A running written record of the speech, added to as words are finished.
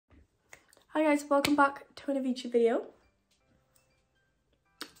Hi guys, welcome back to another YouTube video.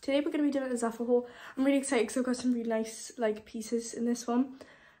 Today we're going to be doing a Zaful haul. I'm really excited because I've got some really nice pieces in this one.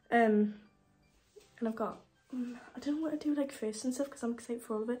 And I've got, I don't know what to do first and stuff because I'm excited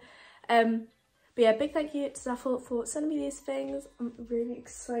for all of it. But yeah, big thank you to Zaful for sending me these things. I'm really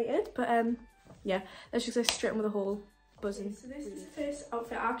excited. But yeah, let's just go straight on with the haul. Buzzing. Okay, so this is the first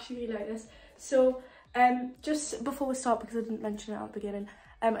outfit. I actually really like this. So just before we start, because I didn't mention it at the beginning,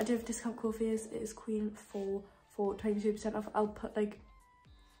 I do have a discount code for yours. It is Queen4 for 22% off. I'll put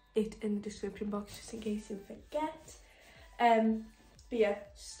it in the description box just in case you forget. But yeah,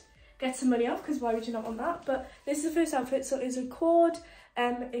 just get some money off because why would you not want that? But this is the first outfit, so it's a cord.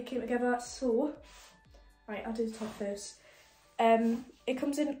 It came together. So right, I'll do the top first. It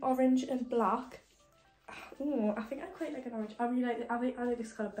comes in orange and black. Oh, I think I quite like an orange. I really like it. I like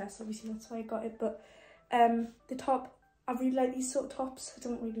this colour best. Obviously, that's why I got it. But the top, I really like these sort of tops. I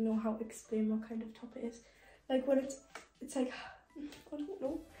don't really know how to explain what kind of top it is. Like when it's like, I don't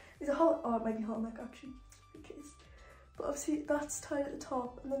know. It's a hot, oh it might be hot neck actually, in case. But obviously that's tied at the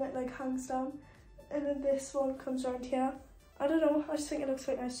top and then it hangs down. And then this one comes around here. I don't know, I just think it looks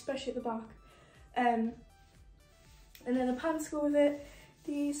quite nice, especially at the back. And then the pants go with it.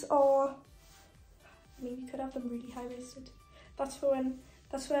 These are, I mean you could have them really high-waisted. That's when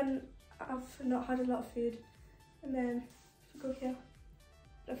I've not had a lot of food. And then if I go here,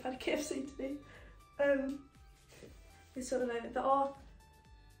 I've had a KFC today. It's sort of like, they are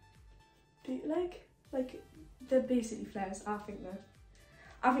like they're basically flares. I think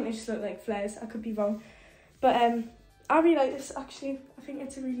they just look like flares. I could be wrong, but I really like this actually. I think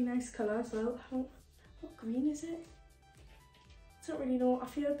it's a really nice colour as well. What green is it? I don't really know. I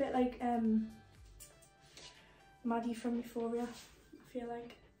feel a bit like Maddie from Euphoria. I feel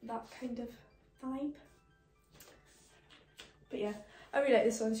like that kind of vibe. But yeah, I really like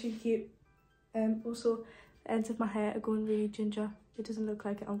this one. It's really cute. Also, the ends of my hair are going really ginger. It doesn't look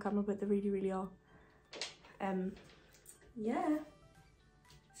like it on camera, but they really, really are. Yeah.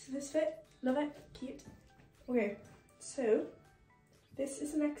 So this fit, love it, cute. Okay, so this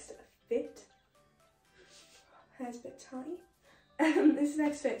is the next fit. Hair's a bit tight. This is the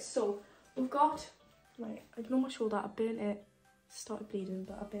next fit. So we've got, right, ignore my shoulder. I burnt it. Started bleeding,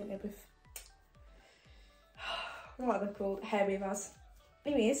 but I burnt it with what are they called? Hair weavers.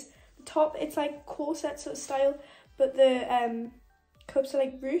 Anyways, the top, it's like corset sort of style, but the cups are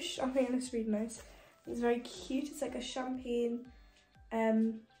like ruche. I think it looks really nice. It's very cute. It's like a champagne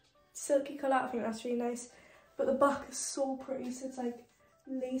silky colour. I think that's really nice. But the back is so pretty, so it's like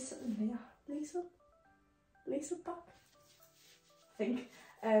lace up back, I think.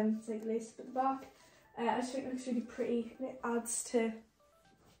 It's like lace up at the back. I just think it looks really pretty and it adds to, I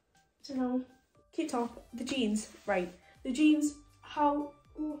don't know, cute top. The jeans, right. The jeans, how,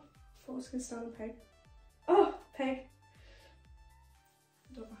 oh, I thought I was going to stand on peg. Oh, peg.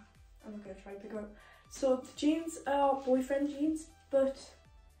 I don't know. I'm not going to try and pick her up. So the jeans are boyfriend jeans, but,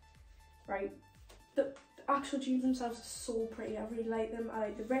 right, the actual jeans themselves are so pretty. I really like them. I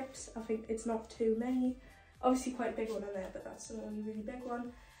like the rips. I think it's not too many. Obviously quite a big one in there, but that's the only really big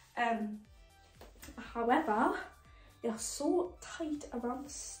one. However, they're so tight around the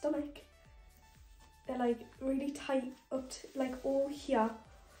stomach. They're like really tight up to all here.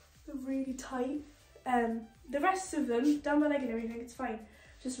 They're really tight. The rest of them, down my leg and everything, it's fine.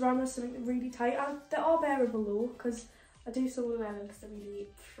 Just around my stomach, they're really tight. They are bearable though, because I do still wear them because they're really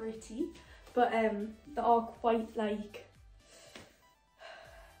pretty. But they are quite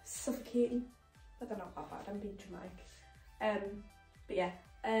suffocating. But they're not that bad, I'm being dramatic. But yeah,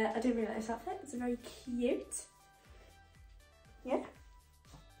 I do really like this outfit. It's very cute. Yeah.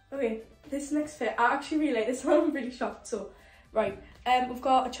 Okay, this next fit, I actually really like this one. I'm really shocked. So, right, we've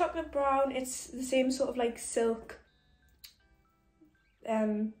got a chocolate brown. It's the same sort of silk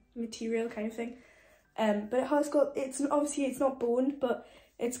material kind of thing. But it has got, obviously it's not boned, but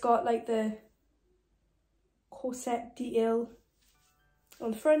it's got the corset detail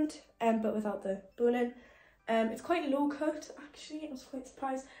on the front, but without the boning. It's quite low cut actually. I was quite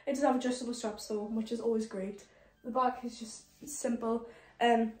surprised. It does have adjustable straps though, which is always great. The back is just simple.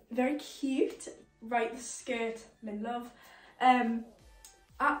 Very cute. Right, the skirt, I'm in love.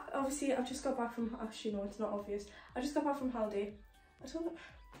 Obviously I've just got back from, actually no, it's not obvious. I just got back from holiday. I can't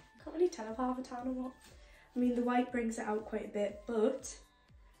really tell if I have a tan or what. I mean the white brings it out quite a bit, but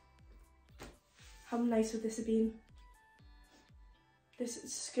how nice would this have been? This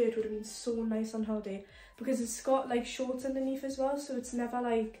skirt would have been so nice on holiday because it's got shorts underneath as well, so it's never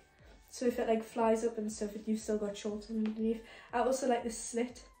so if it flies up and stuff, you've still got shorts underneath. I also like the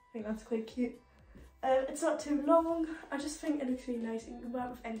slit. I think that's quite cute. It's not too long. I just think it looks really nice. You can wear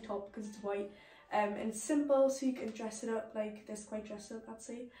it with any top because it's white. And it's simple, so you can dress it up like this, quite dress up, I'd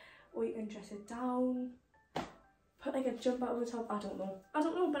say. Or you can dress it down. Put like a jumper over the top. I don't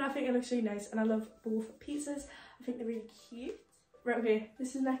know, but I think it looks really nice. And I love both pieces. I think they're really cute. Right, okay,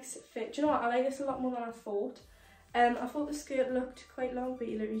 this is the next fit. Do you know what? I like this a lot more than I thought. I thought the skirt looked quite long, but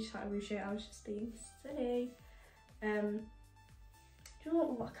you literally just had to ruche it. I was just being silly. Do you know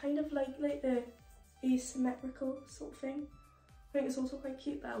what? I kind of like the asymmetrical sort of thing. I think it's also quite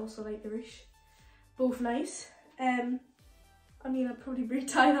cute, but I also like the ruche. Both nice. I mean, I'd probably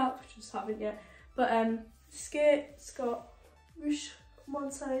retie that, but just haven't yet. But skirt's got ruche on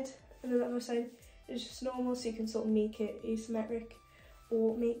one side, and then the other side is just normal, so you can sort of make it asymmetric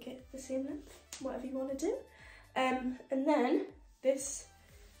or make it the same length, whatever you want to do. And then this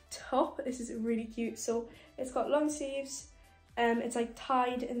top, this is really cute. So it's got long sleeves, it's like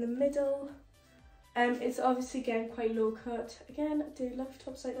tied in the middle. It's obviously again quite low cut. Again, I do love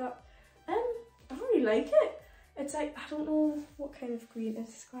tops like that. I really like it. It's like, I don't know what kind of green to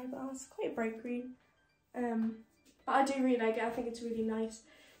describe it as. Quite a bright green. But I do really like it. I think it's really nice.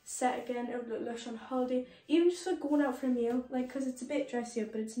 Set again, it would look lush on holiday. Even just like going out for a meal, like, because it's a bit dressy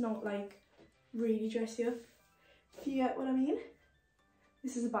up, but it's not like really dressy up. If you get what I mean.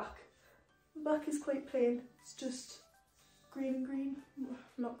 This is the back. The back is quite plain. It's just green and green.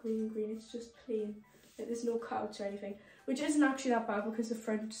 Not green and green, it's just plain. Like, there's no cutouts or anything. Which isn't actually that bad because the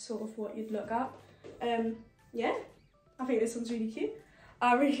front is sort of what you'd look at. Yeah, I think this one's really cute.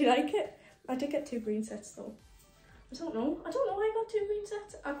 I really like it. I did get 2 green sets though. I don't know why I got 2 green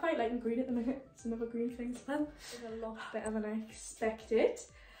sets. I quite like the green at the minute. It's another green thing as well. It's a lot better than I expected.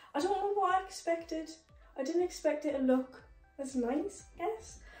 I don't know what I expected. I didn't expect it to look as nice, I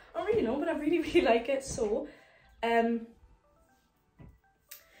guess. I don't really know, but I really, really like it. So,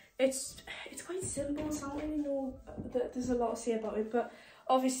 it's quite simple, so I don't really know that there's a lot to say about it. But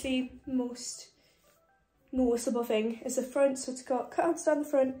obviously, most noticeable thing is the front. So it's got cutouts down the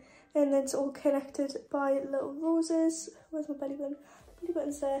front, and then it's all connected by little roses. Where's my belly button? Belly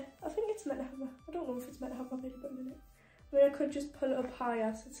button's there. I think it's meant to have I don't know if it's meant to have my belly button in it. I mean, I could just pull it up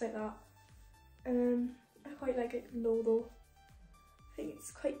higher, so it's like that. I quite like it low though. I think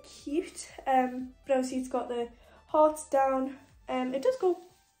it's quite cute. But obviously it's got the hearts down. It does go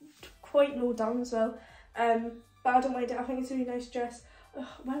quite low down as well. But I don't mind it. I think it's a really nice dress.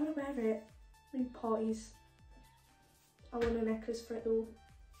 Why would I wear it? Maybe parties. I want a necklace for it though.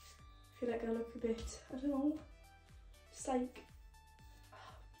 I feel like I look a bit, I don't know, just like,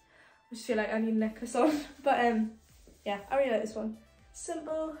 I just feel like I need a necklace on. But yeah, I really like this one.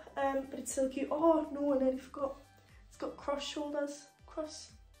 Simple, but it's so cute. Oh no, I nearly forgot. It's got cross shoulders, cross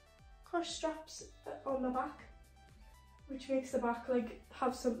straps on the back, which makes the back like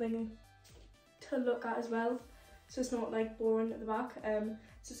have something to look at as well. So it's not like boring at the back.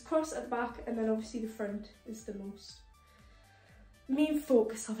 So it's cross at the back, and then obviously the front is the most main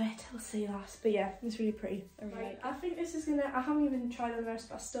focus of it, I'll say that. But yeah, it's really pretty. I think this is gonna, I haven't even tried on the rest,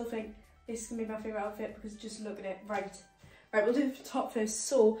 but I still think this is gonna be my favourite outfit because just look at it. Right, we'll do the top first.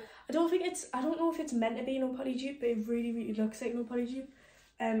 So I don't know if it's meant to be no poly dupe, but it really, really looks like no poly dupe.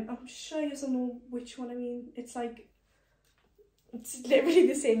 I'm sure you guys don't know which one I mean. It's like, it's literally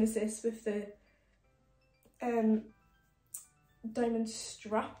the same as this with the diamond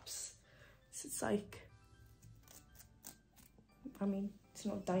straps. So it's like, I mean, it's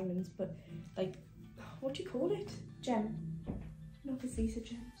not diamonds, but like, what do you call it? Gem. No, because these are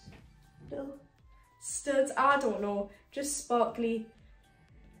gems. Little studs, I don't know. Just sparkly,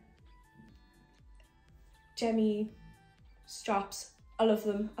 gemmy straps. I love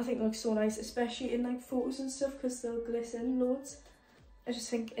them. I think they look so nice, especially in like photos and stuff because they'll glisten loads. I just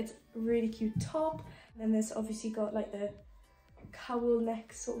think it's a really cute top. And then there's obviously got like the cowl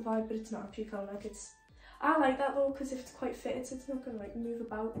neck sort of vibe, but it's not actually cowl neck. I like that though because if it's quite fitted, so it's not gonna like move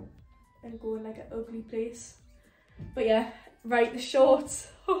about and go in like an ugly place. But yeah, right, the shorts.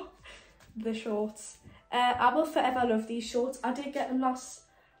 The shorts. I will forever love these shorts. I did get them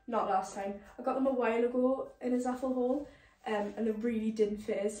not last time. I got them a while ago in a Zaful Haul, and they really didn't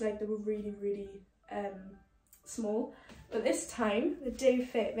fit us. Like they were really, really small. But this time they do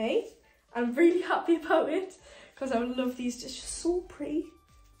fit me. I'm really happy about it because I love these. It's just so pretty.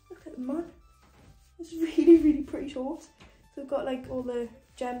 Look at them, man. It's really, really pretty shorts. So I've got like all the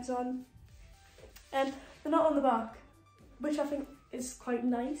gems on, and they're not on the back, which I think is quite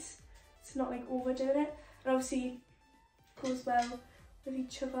nice. It's not like overdoing it, and obviously goes well with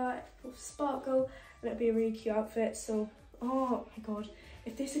each other, both sparkle, and it'd be a really cute outfit. So, oh my god,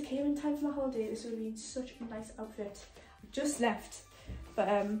 if this had came in time for my holiday, this would be such a nice outfit. I just left, but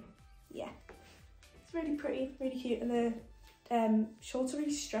yeah, It's really pretty, really cute, and the shorts are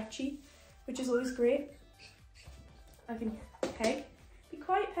really stretchy, which is always great. I can peg, be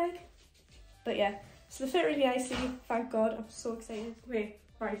quiet peg, but yeah, so they fit really nicely, thank God. I'm so excited. Wait,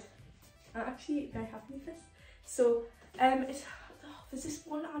 right, I'm actually very happy with this. So there's this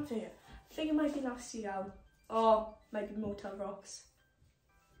one advert, I think it might be last year now, or might be Motel Rocks.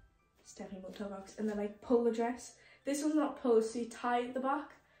 It's definitely Motel Rocks, and they're like pull the dress. This one's not pulled, so you tie at the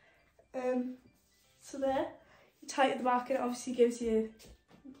back. So there, you tie it at the back, and it obviously gives you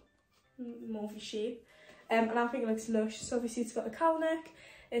more of a shape. And I think it looks lush. So obviously it's got a cowl neck.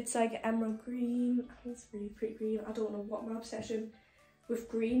 It's like emerald green. I think it's really pretty green. I don't know what my obsession with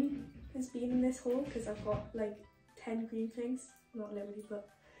green has been in this haul, because I've got like 10 green things. Not literally, but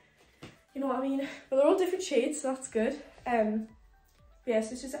you know what I mean. But they're all different shades, so that's good. Yeah,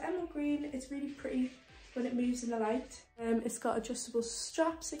 so it's just an emerald green. It's really pretty when it moves in the light. It's got adjustable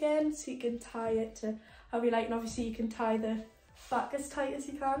straps again, so you can tie it to however you like, and obviously you can tie the back as tight as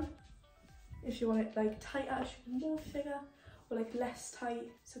you can. If you want it like tighter, it should be more figure, or like less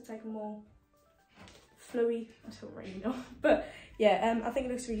tight, so it's like more flowy. I don't really know, but yeah, I think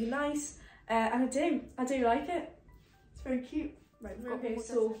it looks really nice, and I do like it. It's very cute. Right, okay,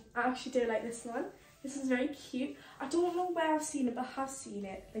 so I actually do like this one. This is very cute. I don't know where I've seen it, but I have seen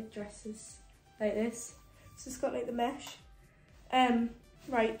it, like dresses like this. So it's got like the mesh.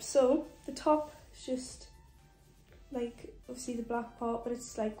 Right, so the top is just like obviously the black part, but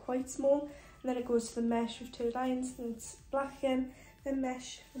it's like quite small. And then it goes to the mesh with 2 lines, and it's black again, then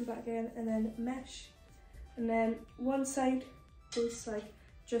mesh, and black again, and then mesh. And then one side goes like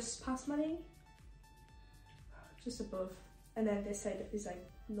just past my knee, just above. And then this side is like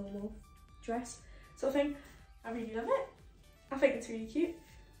normal dress. So I think I really love it. I think it's really cute.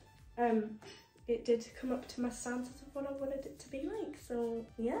 It did come up to my standards of what I wanted it to be like. So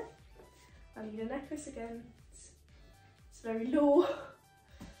yeah, I need a necklace again. It's very low.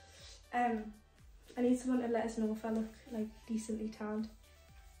 I need someone to let us know if I look like decently tanned.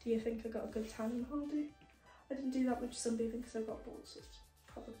 Do you think I got a good tan on holiday? I didn't do that much sunbathing because I got bored, so it's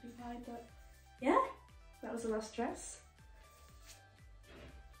probably why, but yeah, that was the last dress.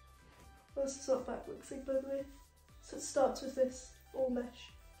 This is what back looks like, by the way. So it starts with this all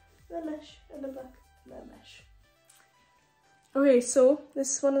mesh, then mesh, and then black, and then mesh. Okay, so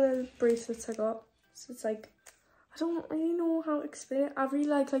this is one of the bracelets I got. So it's like, I don't really know how to explain it. I really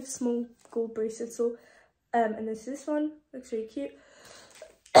like small gold bracelets. So, and this one looks really cute.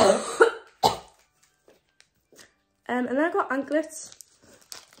 And then I got anklets.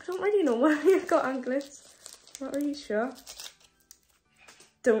 I don't really know why I got anklets. Not really sure.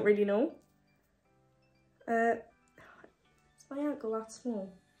 Don't really know. Is my ankle that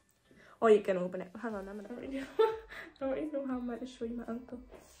small? Oh, you can open it. Hang on, I don't really know how I'm meant to show you my ankle.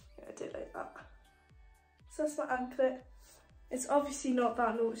 Yeah, I did like that. So that's my anklet. It's obviously not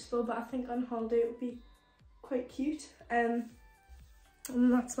that noticeable, but I think on holiday it would be quite cute. And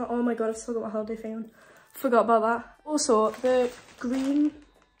that's my, oh my god, I've still got my holiday thing on. Forgot about that. Also, the green,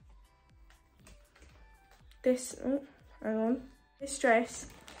 this, oh, hang on. This dress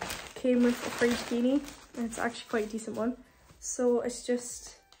came with a free bikini, and it's actually quite a decent one. So it's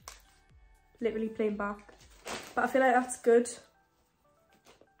just literally plain back. But I feel like that's good,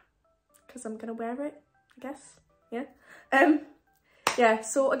 because I'm gonna wear it, I guess. Yeah. Yeah,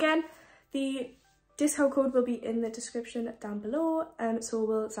 so again, the discount code will be in the description down below, so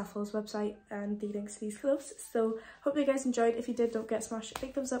will Zaful's website and the links to these clothes. So hope you guys enjoyed. If you did, don't forget to smash a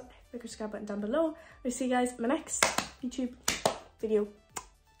big thumbs up, click the subscribe button down below. I'll see you guys in my next YouTube video.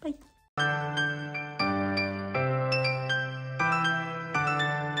 Bye.